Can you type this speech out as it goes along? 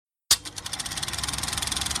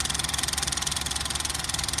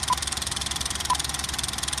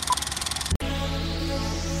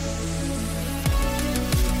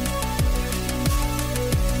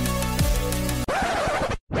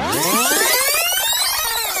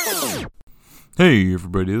Hey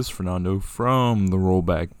everybody, this is Fernando from the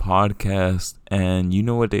Rollback Podcast, and you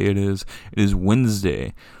know what day it is? It is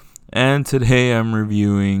Wednesday, and today I'm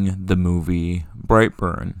reviewing the movie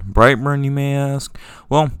Brightburn. Brightburn, you may ask?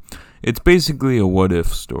 Well, it's basically a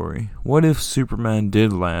what-if story. What if Superman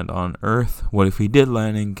did land on Earth? What if he did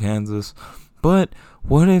land in Kansas? But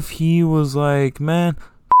what if he was like, man,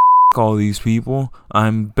 all these people,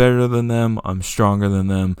 I'm better than them, I'm stronger than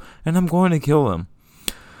them, and I'm going to kill them.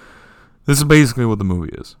 This is basically what the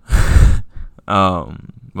movie is. But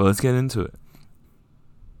let's get into it.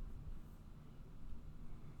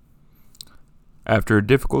 After a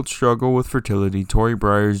difficult struggle with fertility, Tori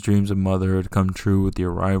Breyer's dreams of motherhood come true with the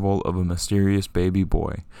arrival of a mysterious baby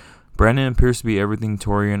boy. Brandon appears to be everything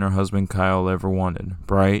Tori and her husband Kyle ever wanted.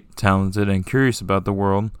 Bright, talented, and curious about the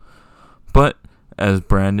world. But as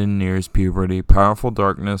Brandon nears puberty, powerful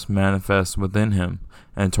darkness manifests within him,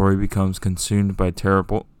 and Tori becomes consumed by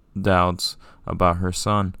terrible doubts about her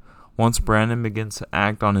son. Once Brandon begins to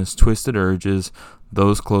act on his twisted urges,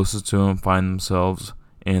 those closest to him find themselves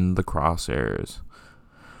in the crosshairs.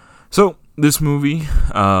 So, this movie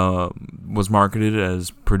was marketed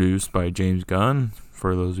as produced by James Gunn.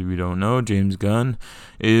 For those of you who don't know, James Gunn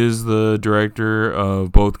is the director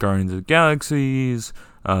of both Guardians of the Galaxies,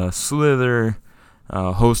 Slither,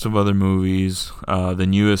 a host of other movies, the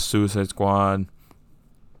newest Suicide Squad,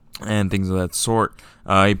 and things of that sort.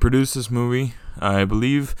 He produced this movie. I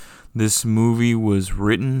believe this movie was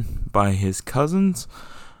written by his cousins,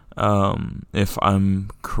 if I'm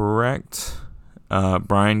correct,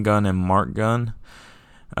 Brian Gunn and Mark Gunn.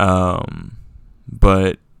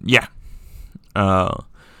 But yeah. But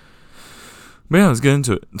yeah, let's get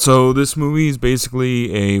into it. So this movie is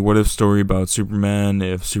basically a what-if story about Superman.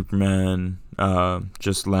 If Superman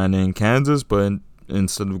just landed in Kansas, but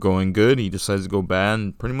instead of going good, he decides to go bad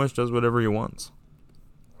and pretty much does whatever he wants.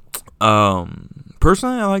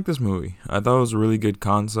 Personally, I like this movie. I thought it was a really good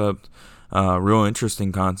concept, real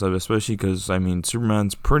interesting concept, especially because,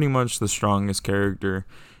 Superman's pretty much the strongest character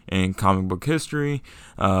in comic book history.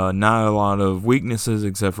 Not a lot of weaknesses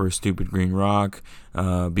except for stupid Green Rock,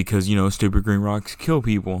 because, stupid Green Rocks kill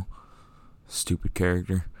people. Stupid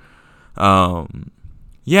character.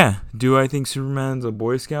 Yeah, do I think Superman's a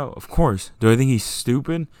Boy Scout? Of course. Do I think he's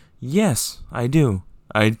stupid? Yes, I do.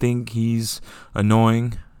 I think he's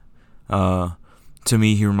annoying. To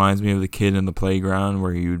me, he reminds me of the kid in the playground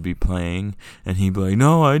where he would be playing, and he'd be like,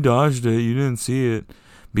 no, I dodged it, you didn't see it.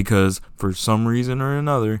 Because for some reason or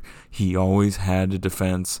another, he always had a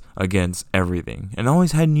defense against everything, and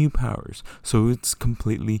always had new powers. So it's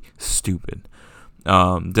completely stupid.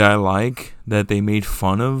 Did I like that they made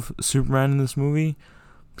fun of Superman in this movie?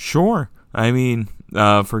 Sure.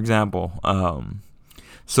 For example,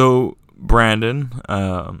 so Brandon,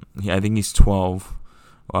 I think he's 12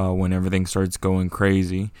 when everything starts going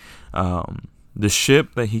crazy. The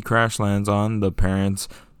ship that he crash lands on, the parents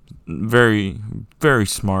very, very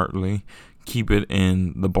smartly keep it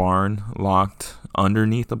in the barn, locked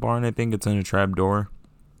underneath the barn. I think it's in a trap door,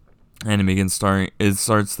 and it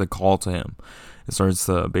starts to call to him. It starts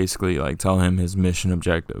to basically tell him his mission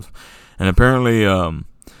objective, and apparently,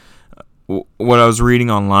 what I was reading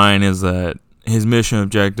online is that his mission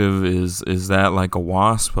objective is that like a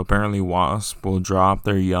wasp. Apparently, wasp will drop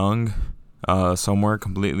their young somewhere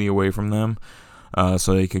completely away from them,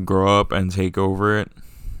 so they could grow up and take over it.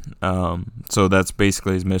 So that's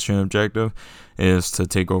basically his mission objective, is to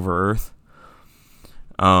take over Earth.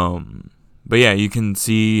 But yeah, you can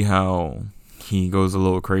see how he goes a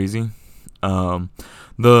little crazy.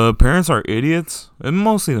 The parents are idiots, and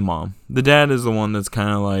mostly the mom. The dad is the one that's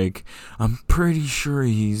kind of like, I'm pretty sure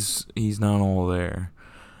he's not all there.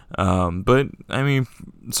 But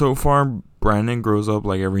so far Brandon grows up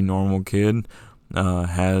like every normal kid,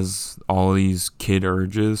 has all these kid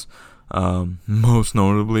urges. Most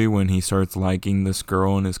notably when he starts liking this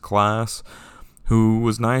girl in his class who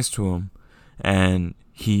was nice to him, and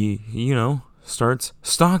he, starts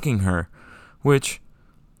stalking her, which,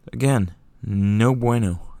 again, no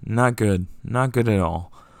bueno, not good at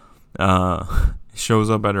all. Shows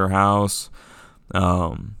up at her house,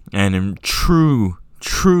 and in true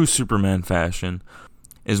Superman fashion,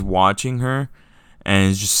 is watching her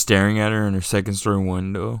and is just staring at her in her second story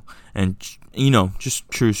window, and just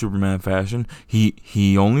true Superman fashion.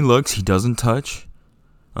 He only looks, he doesn't touch,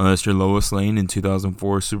 unless you're Lois Lane in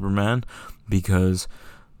 2004 Superman, because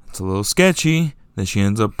it's a little sketchy that she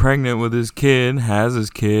ends up pregnant with his kid, has his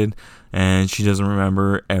kid, and she doesn't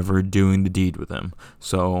remember ever doing the deed with him.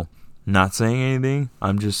 So, not saying anything,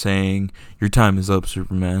 I'm just saying your time is up,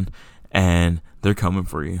 Superman, and they're coming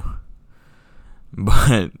for you.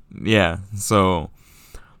 But yeah, so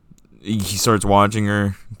he starts watching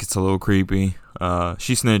her, gets a little creepy.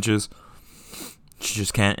 She snitches. She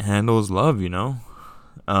just can't handle his love, you know.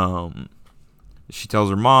 She tells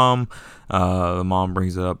her mom. The mom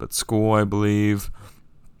brings it up at school, I believe,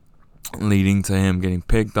 leading to him getting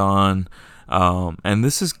picked on. And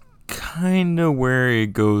this is kind of where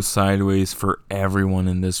it goes sideways for everyone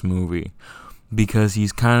in this movie, because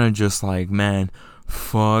he's kind of just like, man,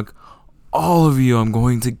 fuck all of you. I'm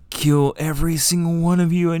going to kill every single one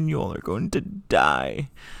of you, and you all are going to die.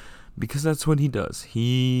 Because that's what he does.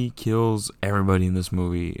 He kills everybody in this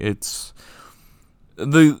movie. That's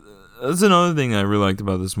another thing I really liked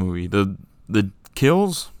about this movie. The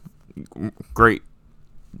kills, great.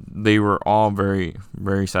 They were all very,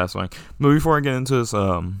 very satisfying. But before I get into this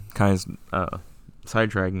kind of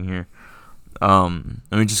sidetracking here,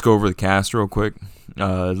 let me just go over the cast real quick.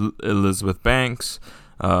 Elizabeth Banks,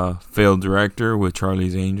 failed director with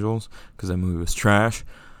Charlie's Angels, because that movie was trash.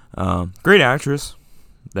 Great actress.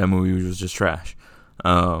 That movie was just trash.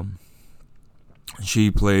 She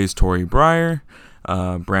plays Tori Breyer,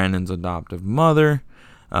 Brandon's adoptive mother.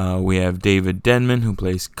 We have David Denman, who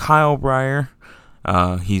plays Kyle Breyer.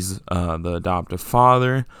 He's the adoptive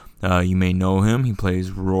father. You may know him. He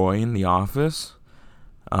plays Roy in The Office.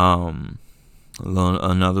 Another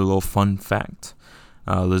little fun fact.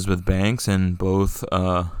 Elizabeth Banks and both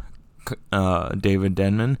David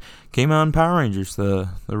Denman came out in Power Rangers, the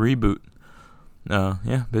reboot.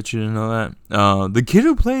 Yeah, bet you didn't know that. The kid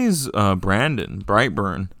who plays Brandon,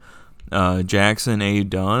 Brightburn, Jackson A.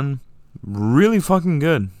 Dunn, really fucking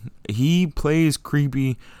good. He plays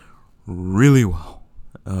creepy really well.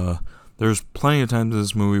 There's plenty of times in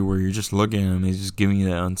this movie where you're just looking at him and he's just giving you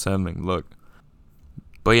that unsettling look.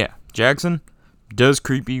 But yeah, Jackson does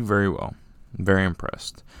creepy very well. Very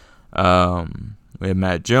impressed. We have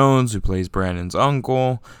Matt Jones, who plays Brandon's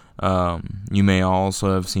uncle. You may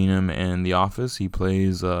also have seen him in The Office. He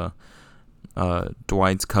plays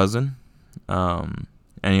Dwight's cousin. And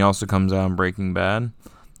he also comes out in Breaking Bad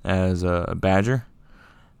as Badger.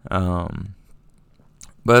 But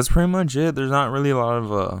that's pretty much it. There's not really a lot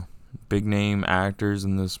of big name actors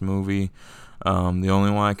in this movie. The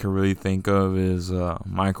only one I can really think of is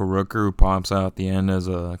Michael Rooker, who pops out at the end as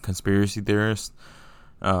a conspiracy theorist.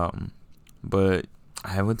 But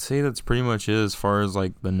I would say that's pretty much it as far as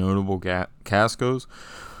like the notable cast goes.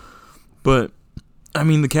 But I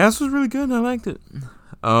mean, the cast was really good. I liked it.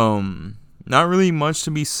 Not really much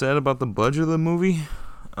to be said about the budget of the movie.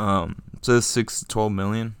 It says 6 to 12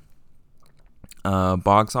 million.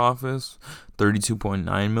 Box office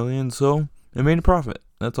 32.9 million. So it made a profit.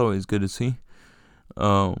 That's always good to see.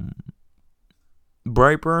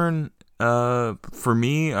 Brightburn. For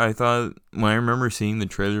me, I thought, when I remember seeing the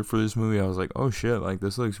trailer for this movie, I was like, oh shit, like,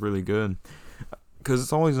 this looks really good. Because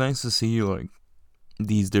it's always nice to see, like,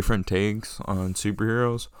 these different takes on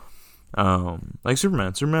superheroes. Like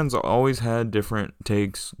Superman. Superman's always had different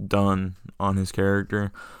takes done on his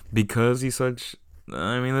character. Because he's such,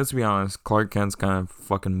 I mean, let's be honest, Clark Kent's kind of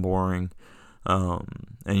fucking boring. And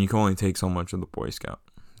you can only take so much of the Boy Scout.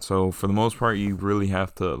 So, for the most part, you really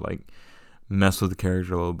have to, like, mess with the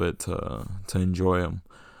character a little bit to enjoy him.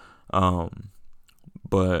 I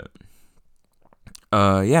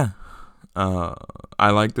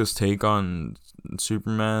like this take on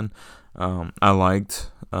Superman. I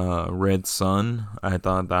liked Red Sun. I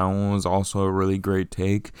thought that one was also a really great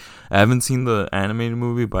take. I haven't seen the animated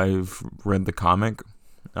movie, but I've read the comic.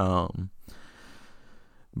 But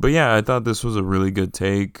yeah, I thought this was a really good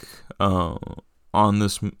take on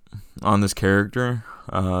this character.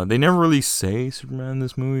 They never really say Superman in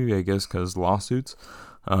this movie, I guess, because lawsuits.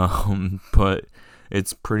 But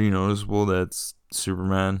it's pretty noticeable that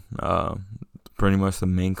Superman. Pretty much the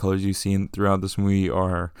main colors you see throughout this movie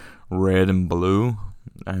are red and blue.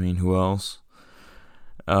 I mean, who else?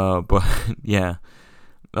 But yeah,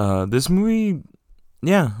 this movie,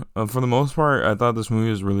 yeah, for the most part, I thought this movie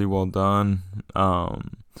was really well done.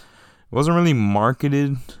 It wasn't really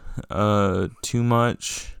marketed too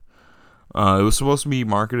much. It was supposed to be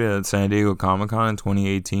marketed at San Diego Comic-Con in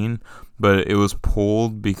 2018, but it was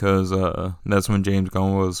pulled because that's when James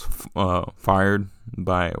Gunn was fired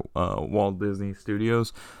by Walt Disney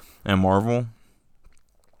Studios and Marvel.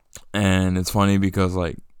 And it's funny because,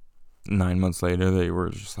 like, 9 months later, they were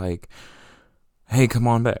just like, hey, come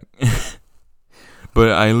on back.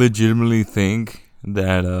 But I legitimately think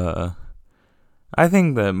that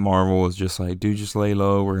Marvel was just like, dude, just lay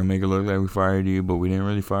low. We're going to make it look like we fired you, but we didn't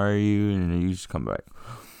really fire you, and you just come back.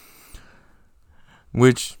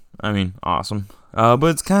 Which, I mean, awesome. But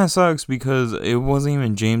it kind of sucks because it wasn't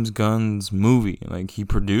even James Gunn's movie. Like, he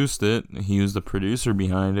produced it. He was the producer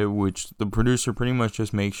behind it, which the producer pretty much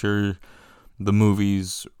just makes sure the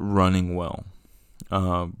movie's running well.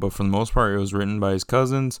 But for the most part, it was written by his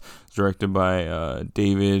cousins, directed by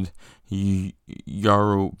David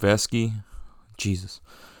Yarovesky. Jesus.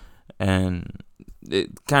 And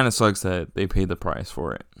it kind of sucks that they paid the price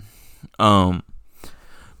for it.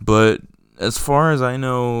 But as far as I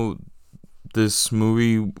know, this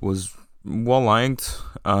movie was well liked.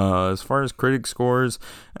 As far as critic scores,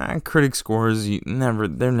 they're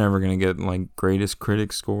never gonna get like greatest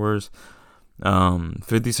critic scores.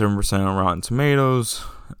 57% on Rotten Tomatoes,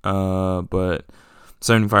 but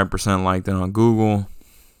 75% liked it on Google.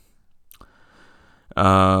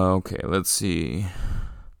 Okay, let's see.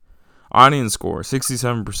 Audience score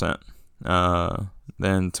 67%.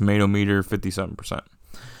 Then tomato meter 57%.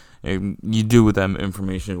 You do with that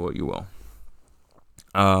information what you will.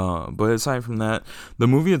 But aside from that, the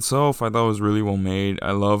movie itself I thought was really well made.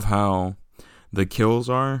 I love how the kills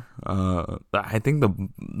are. I think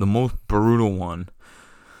the most brutal one.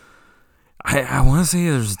 I want to say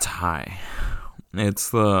there's a tie. It's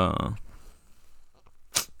the.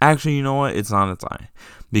 Actually, you know what? It's not a tie.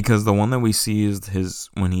 Because the one that we see is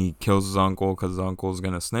when he kills his uncle, because his uncle is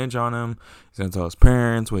going to snitch on him. He's going to tell his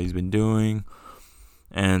parents what he's been doing.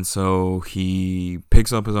 And so he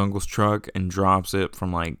picks up his uncle's truck and drops it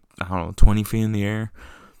from 20 feet in the air.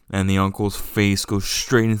 And the uncle's face goes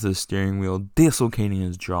straight into the steering wheel, dislocating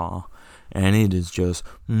his jaw. And it is just,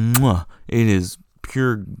 it is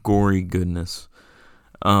pure gory goodness.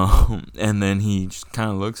 And then he just kind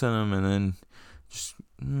of looks at him and then just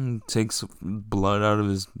takes blood out of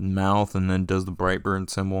his mouth and then does the Brightburn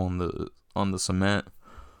symbol on the cement.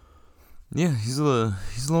 Yeah, he's a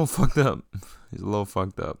little fucked up.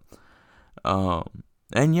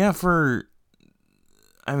 And yeah,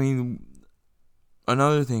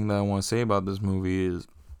 another thing that I want to say about this movie is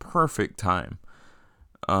perfect time.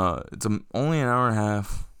 It's only an hour and a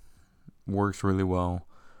half. Works really well.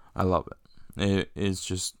 I love it.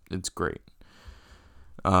 It's great.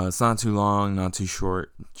 It's not too long, not too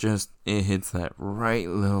short. Just it hits that right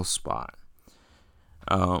little spot.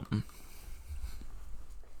 And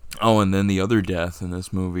then the other death in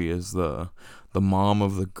this movie is the mom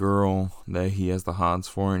of the girl that he has the hots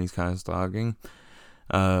for and he's kind of stalking.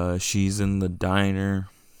 She's in the diner,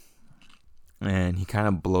 and he kind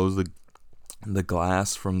of blows the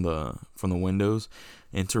glass from the windows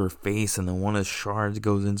into her face, and then one of the shards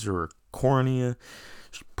goes into her cornea.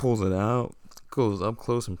 She pulls it out, goes up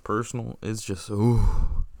close and personal. It's just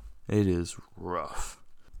it is rough.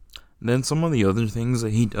 Then some of the other things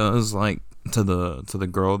that he does, like to the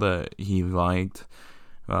girl that he liked,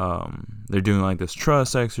 they're doing like this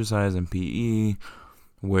trust exercise in PE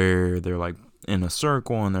where they're like in a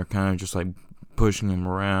circle and they're kind of just like pushing him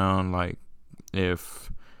around like a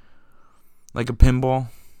pinball,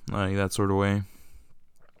 like that sort of way.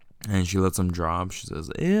 And she lets him drop. She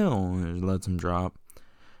says, ew, and she lets him drop.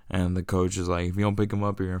 And the coach is like, if you don't pick him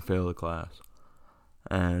up, you're going to fail the class.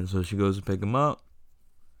 And so she goes to pick him up,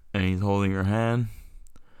 and he's holding her hand,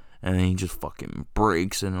 and then he just fucking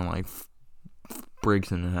breaks it and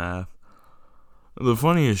breaks it in half. The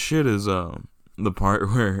funniest shit is the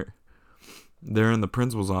part where they're in the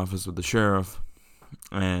principal's office with the sheriff,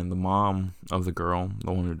 and the mom of the girl,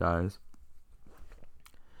 the one who dies,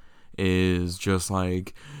 is just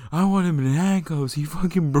like, I want him in handcuffs. He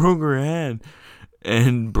fucking broke her hand.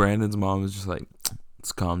 And Brandon's mom is just like,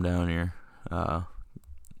 let's calm down here.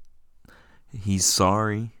 He's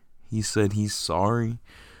sorry. He said he's sorry.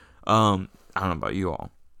 I don't know about you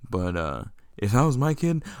all, but if that was my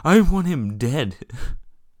kid, I want him dead.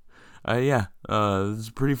 It's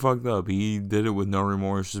pretty fucked up. He did it with no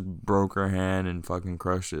remorse, just broke her hand and fucking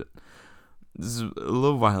crushed it. This is a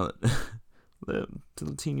little violent. A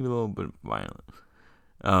teeny little bit violent.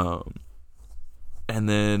 And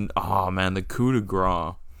then, the coup de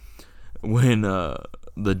grace when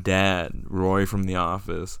the dad, Roy from The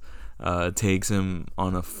Office, takes him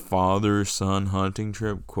on a father-son hunting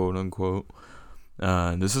trip, quote unquote.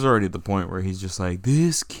 This is already at the point where he's just like,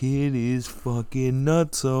 this kid is fucking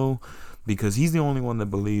nutso, because he's the only one that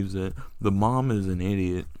believes it. The mom is an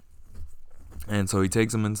idiot. And so he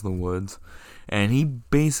takes him into the woods, and he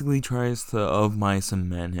basically tries to of mice and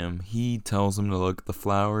men him. He tells him to look at the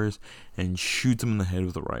flowers and shoots him in the head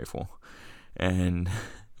with a rifle. And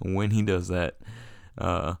when he does that,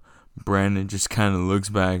 Brandon just kind of looks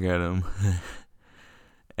back at him,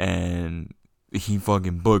 and he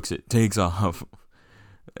fucking books it, takes off.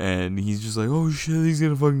 And he's just like, oh shit, he's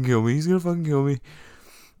gonna fucking kill me.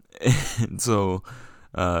 And so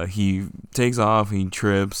He takes off, he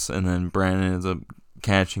trips, and then Brandon ends up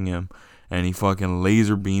catching him, and he fucking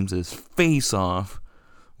laser beams his face off,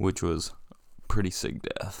 which was pretty sick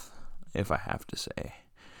death, if I have to say.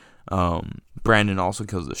 Brandon also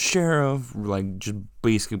kills the sheriff, like just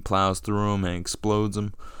basically plows through him and explodes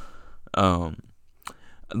him. The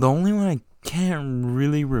only one I can't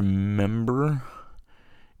really remember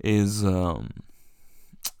is him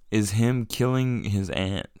killing his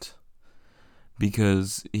aunt,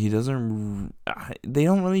 because they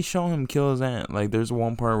don't really show him kill his aunt. Like, there's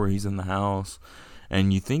one part where he's in the house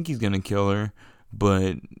and you think he's gonna kill her,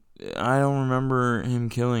 but I don't remember him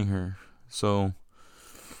killing her. So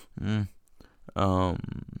then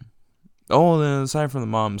aside from the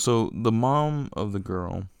mom, so the mom of the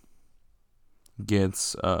girl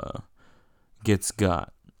gets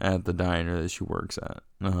got at the diner that she works at.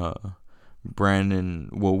 Brandon,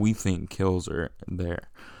 what we think, kills her there,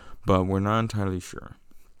 but we're not entirely sure.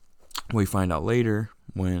 We find out later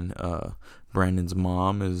when Brandon's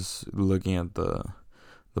mom is looking at the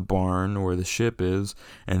barn where the ship is,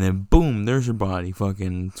 and then boom, there's her body,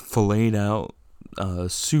 fucking filleted out,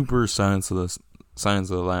 super Silence of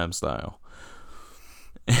the Lambs style.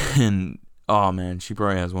 And oh man, she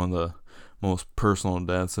probably has one of the most personal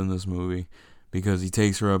deaths in this movie, because he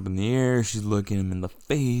takes her up in the air, she's looking him in the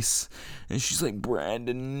face, and she's like,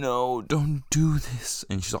 Brandon, no, don't do this.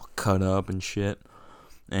 And she's all cut up and shit,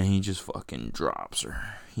 and he just fucking drops her.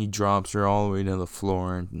 He drops her all the way to the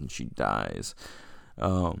floor, and she dies.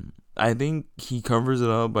 I think he covers it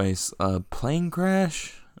up by a plane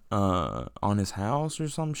crash on his house or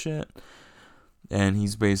some shit, and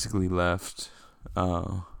he's basically left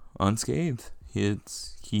unscathed.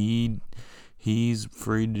 He's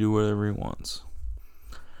free to do whatever he wants.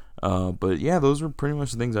 But yeah, those were pretty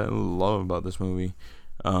much the things I love about this movie.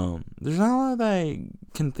 There's not a lot that I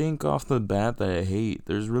can think off the bat that I hate.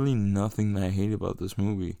 There's really nothing that I hate about this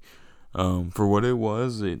movie. For what it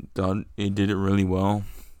was, it did it really well.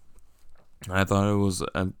 I thought it was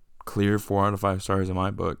a clear 4 out of 5 stars in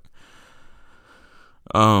my book.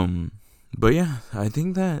 But yeah, I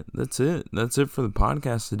think that's it. That's it for the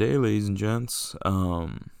podcast today, ladies and gents.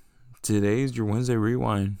 Today's your Wednesday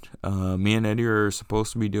Rewind. Me and Eddie are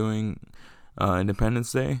supposed to be doing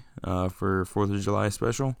Independence Day for 4th of July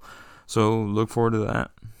special, so look forward to that.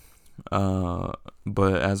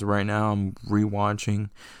 But as of right now, I'm rewatching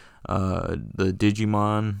the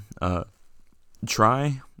Digimon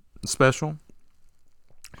Try special,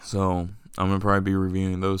 so I'm gonna probably be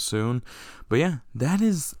reviewing those soon. But yeah, that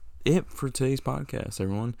is it for today's podcast,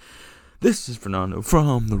 everyone. This is Fernando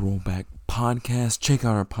from the Rollback Podcast. Check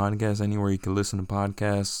out our podcast anywhere you can listen to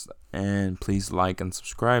podcasts, and please like and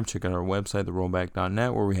subscribe. Check out our website,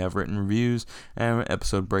 therollback.net, where we have written reviews and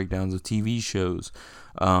episode breakdowns of TV shows.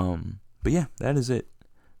 But yeah, that is it.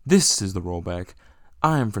 This is the Rollback.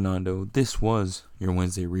 I am Fernando. This was your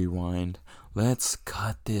Wednesday Rewind. Let's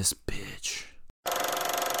cut this bitch.